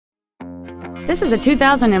This is a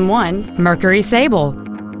 2001 Mercury Sable.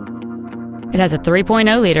 It has a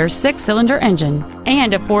 3.0-liter six-cylinder engine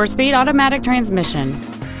and a 4-speed automatic transmission.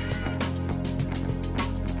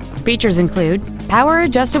 Features include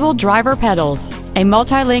power-adjustable driver pedals, a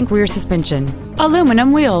multi-link rear suspension,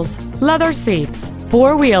 aluminum wheels, leather seats,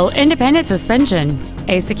 4-wheel independent suspension,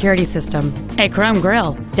 a security system, a chrome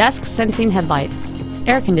grille, dusk-sensing headlights,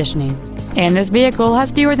 air conditioning, and this vehicle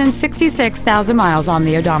has fewer than 66,000 miles on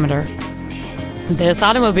the odometer. This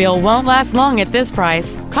automobile won't last long at this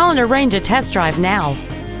price. Call and arrange a test drive now.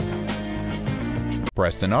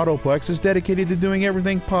 Preston Autoplex is dedicated to doing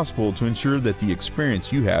everything possible to ensure that the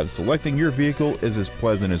experience you have selecting your vehicle is as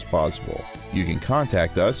pleasant as possible. You can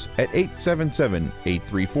contact us at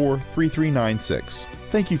 877-834-3396.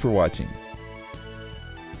 Thank you for watching.